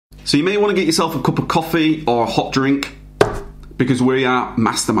So you may want to get yourself a cup of coffee or a hot drink because we are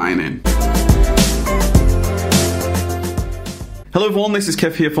masterminding. Hello everyone, this is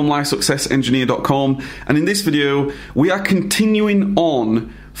Kev here from LifeSuccessEngineer.com, and in this video we are continuing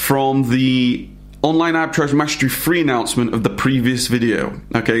on from the Online Arbitrage Mastery free announcement of the previous video.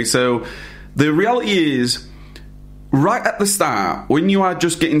 Okay, so the reality is, right at the start, when you are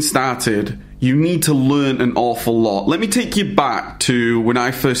just getting started, you need to learn an awful lot. Let me take you back to when I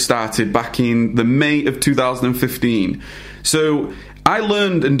first started back in the May of 2015. So I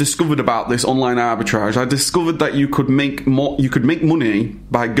learned and discovered about this online arbitrage. I discovered that you could make money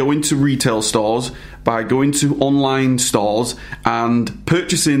by going to retail stores, by going to online stores and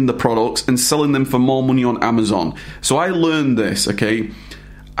purchasing the products and selling them for more money on Amazon. So I learned this, okay?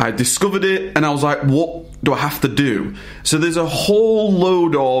 I discovered it and I was like, what do I have to do? So there's a whole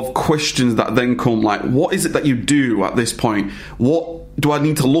load of questions that then come, like, what is it that you do at this point? What do I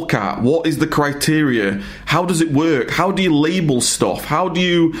need to look at? What is the criteria? How does it work? How do you label stuff? How do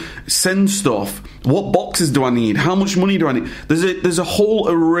you send stuff? What boxes do I need? How much money do I need? There's a whole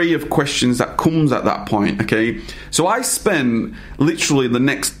array of questions that comes at that point, okay? So I spent literally the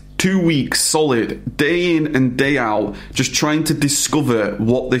next 2 weeks solid, day in and day out, just trying to discover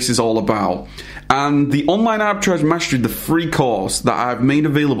what this is all about. And the Online Arbitrage Mastery, the free course that I've made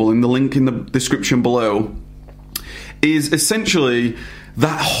available in the link in the description below, is essentially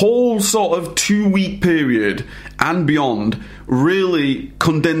that whole sort of 2 week period and beyond really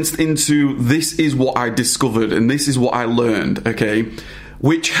condensed into this is what I discovered and this is what I learned, okay?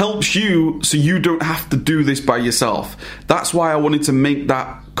 Which helps you so you don't have to do this by yourself. That's why I wanted to make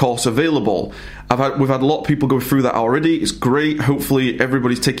that course available. We've had a lot of people go through that already. It's great. Hopefully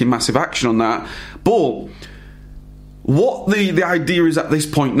everybody's taking massive action on that. But what the idea is at this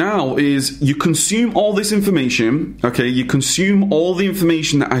point now is you consume all this information, okay? You consume all the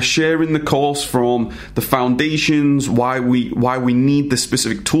information that I share in the course, from the foundations, why we need the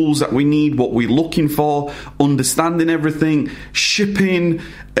specific tools that we need, what we're looking for, understanding everything, shipping,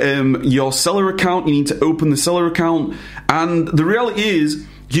 your seller account. You need to open the seller account. And the reality is,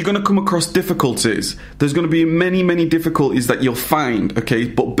 you're going to come across difficulties. There's going to be many, many difficulties that you'll find, okay?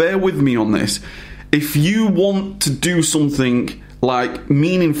 But bear with me on this. If you want to do something like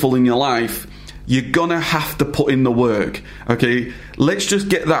meaningful in your life, you're gonna have to put in the work, okay? Let's just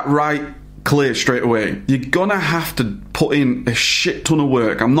get that right clear straight away. You're gonna have to put in a shit ton of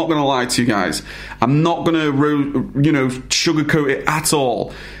work. I'm not gonna lie to you guys. I'm not gonna, sugarcoat it at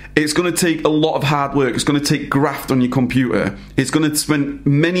all. It's going to take a lot of hard work. It's going to take graft on your computer. It's going to spend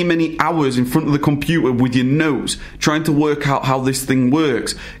many, many hours in front of the computer with your notes, trying to work out how this thing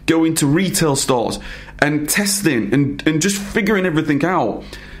works, going to retail stores and testing and just figuring everything out.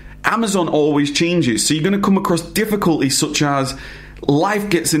 Amazon always changes, so you're going to come across difficulties such as life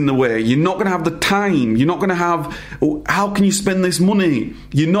gets in the way. You're not going to have the time. You're not going to have, how can you spend this money?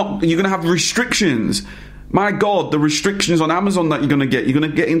 You're going to have restrictions. My God, the restrictions on Amazon that you're going to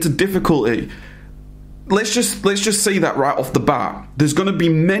get into difficulty. Let's just say that right off the bat. There's going to be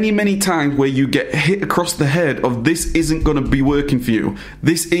many, many times where you get hit across the head of this isn't going to be working for you.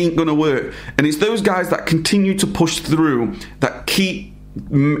 This ain't going to work. And it's those guys that continue to push through, that keep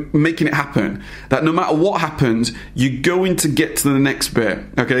making it happen, that no matter what happens, you're going to get to the next bit,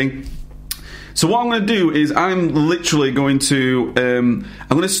 okay? So what I'm going to do is I'm literally going to I'm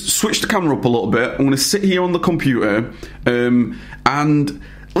going to switch the camera up a little bit. I'm going to sit here on the computer and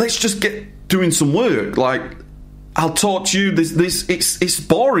let's just get doing some work. Like, I'll talk to you. It's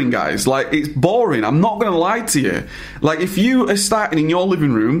boring, guys. Like, it's boring. I'm not going to lie to you. Like, if you are starting in your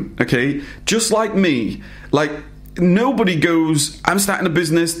living room, okay, just like me, like, nobody goes, I'm starting a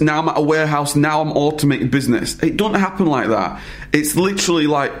business, now I'm at a warehouse, now I'm automated business. It don't happen like that. It's literally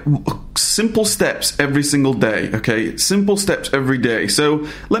like simple steps every single day, okay? Simple steps every day. So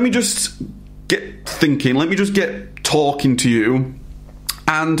let me just get thinking, let me just get talking to you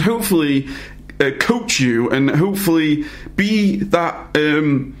and hopefully coach you and hopefully be that,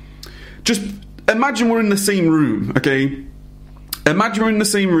 just imagine we're in the same room, okay? Imagine we're in the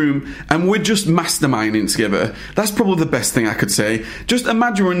same room and we're just masterminding together. That's probably the best thing I could say. Just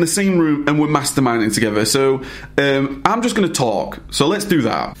imagine we're in the same room and we're masterminding together. So I'm just going to talk. So let's do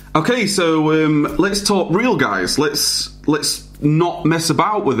that. Okay, so let's talk real, guys. Let's not mess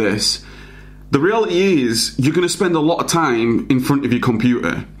about with this. The reality is you're going to spend a lot of time in front of your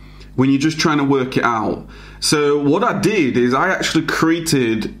computer when you're just trying to work it out. So what I did is I actually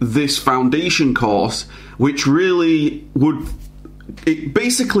created this foundation course, which really it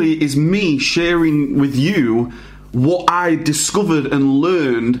basically is me sharing with you what I discovered and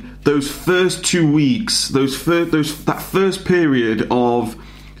learned those first 2 weeks, that first period of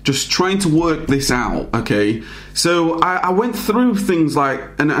just trying to work this out, okay? So I went through things like,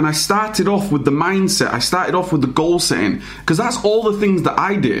 and I started off with the mindset, I started off with the goal setting, because that's all the things that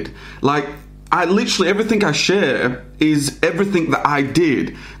I did. Like, I literally, everything I share is everything that I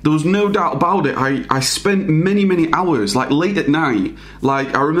did. There was no doubt about it. I spent many hours, like late at night.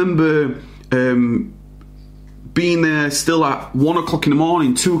 Like, I remember being there still at 1 o'clock in the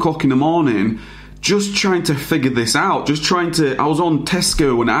morning, 2 o'clock in the morning, just trying to figure this out, I was on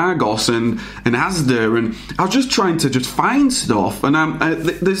Tesco and Argos and Asda, and I was just trying to just find stuff, and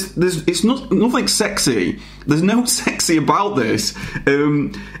it's nothing sexy. There's no sexy about this.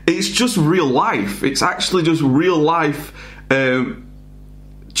 It's just real life. It's actually just real life,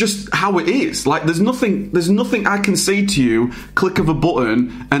 just how it is. Like, there's nothing I can say to you, click of a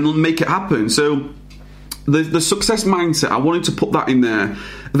button, and make it happen. So the success mindset, I wanted to put that in there.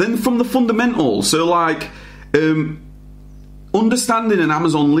 Then from the fundamentals, so like understanding an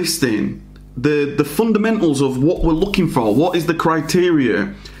Amazon listing, the fundamentals of what we're looking for, what is the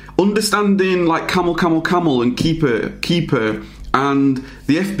criteria, understanding like camel and keeper and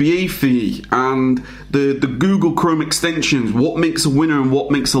the FBA fee and the Google Chrome extensions, what makes a winner and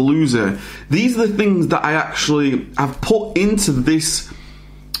what makes a loser. These are the things that I actually have put into this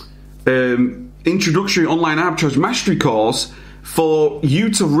introductory online arbitrage mastery course for you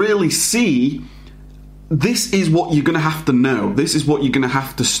to really see this is what you're going to have to know. This is what you're going to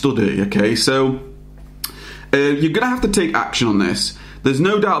have to study, okay? So you're going to have to take action on this. There's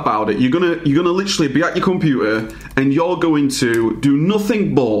no doubt about it. You're gonna literally be at your computer and you're going to do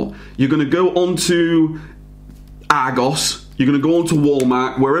nothing but you're going to go onto Argos, you're going to go onto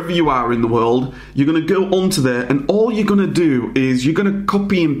Walmart, wherever you are in the world, you're going to go onto there, and all you're going to do is you're going to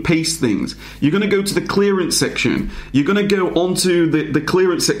copy and paste things. You're going to go to the clearance section. You're going to go onto the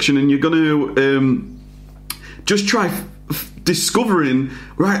clearance section, and you're going to just try discovering,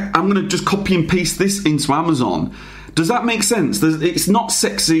 right, I'm going to just copy and paste this into Amazon. Does that make sense? It's not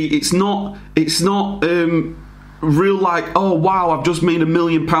sexy. It's not real, like, oh wow, I've just made £1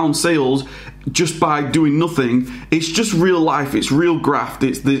 million sales just by doing nothing. It's just real life. It's real graft.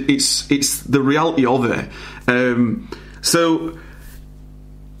 It's the reality of it. So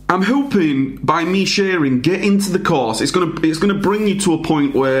I'm hoping by me sharing, get into the course, it's gonna bring you to a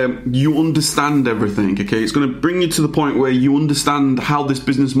point where you understand everything. Okay, it's gonna bring you to the point where you understand how this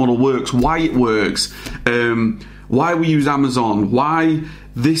business model works, why it works, why we use Amazon, why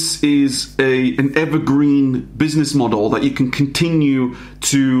this is an evergreen business model that you can continue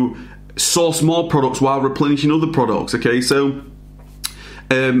to source more products while replenishing other products. Okay, so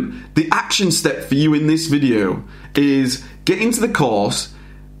the action step for you in this video is get into the course,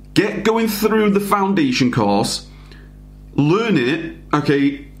 get going through the foundation course, learn it,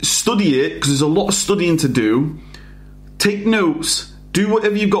 okay, study it, because there's a lot of studying to do, take notes, do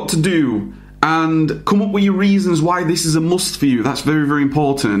whatever you've got to do, and come up with your reasons why this is a must for you. That's very, very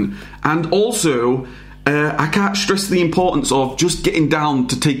important. And also, I can't stress the importance of just getting down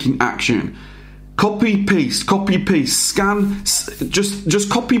to taking action. Copy, paste, scan, just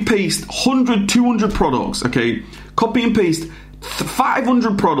copy, paste 100, 200 products, okay? Copy and paste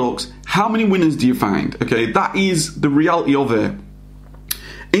 500 products. How many winners do you find? Okay, that is the reality of it.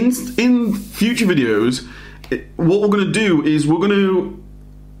 In future videos, what we're going to do is we're going to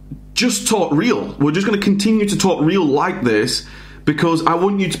just talk real. We're just going to continue to talk real like this, because I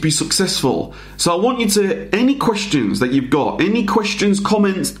want you to be successful. So I want you to, any questions that you've got, any questions,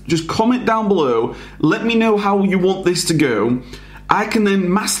 comments, just comment down below. Let me know how you want this to go. I can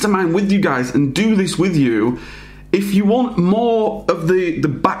then mastermind with you guys and do this with you. If you want more of the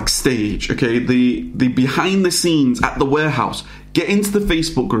backstage, okay, the behind the scenes at the warehouse, get into the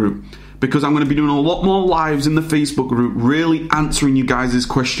Facebook group, because I'm going to be doing a lot more lives in the Facebook group, really answering you guys'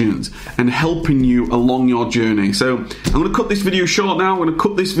 questions and helping you along your journey. So I'm going to cut this video short now. I'm going to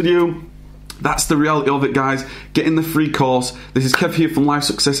cut this video. That's the reality of it, guys. Get in the free course. This is Kev here from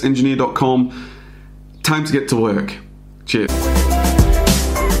LifeSuccessEngineer.com. Time to get to work. Cheers.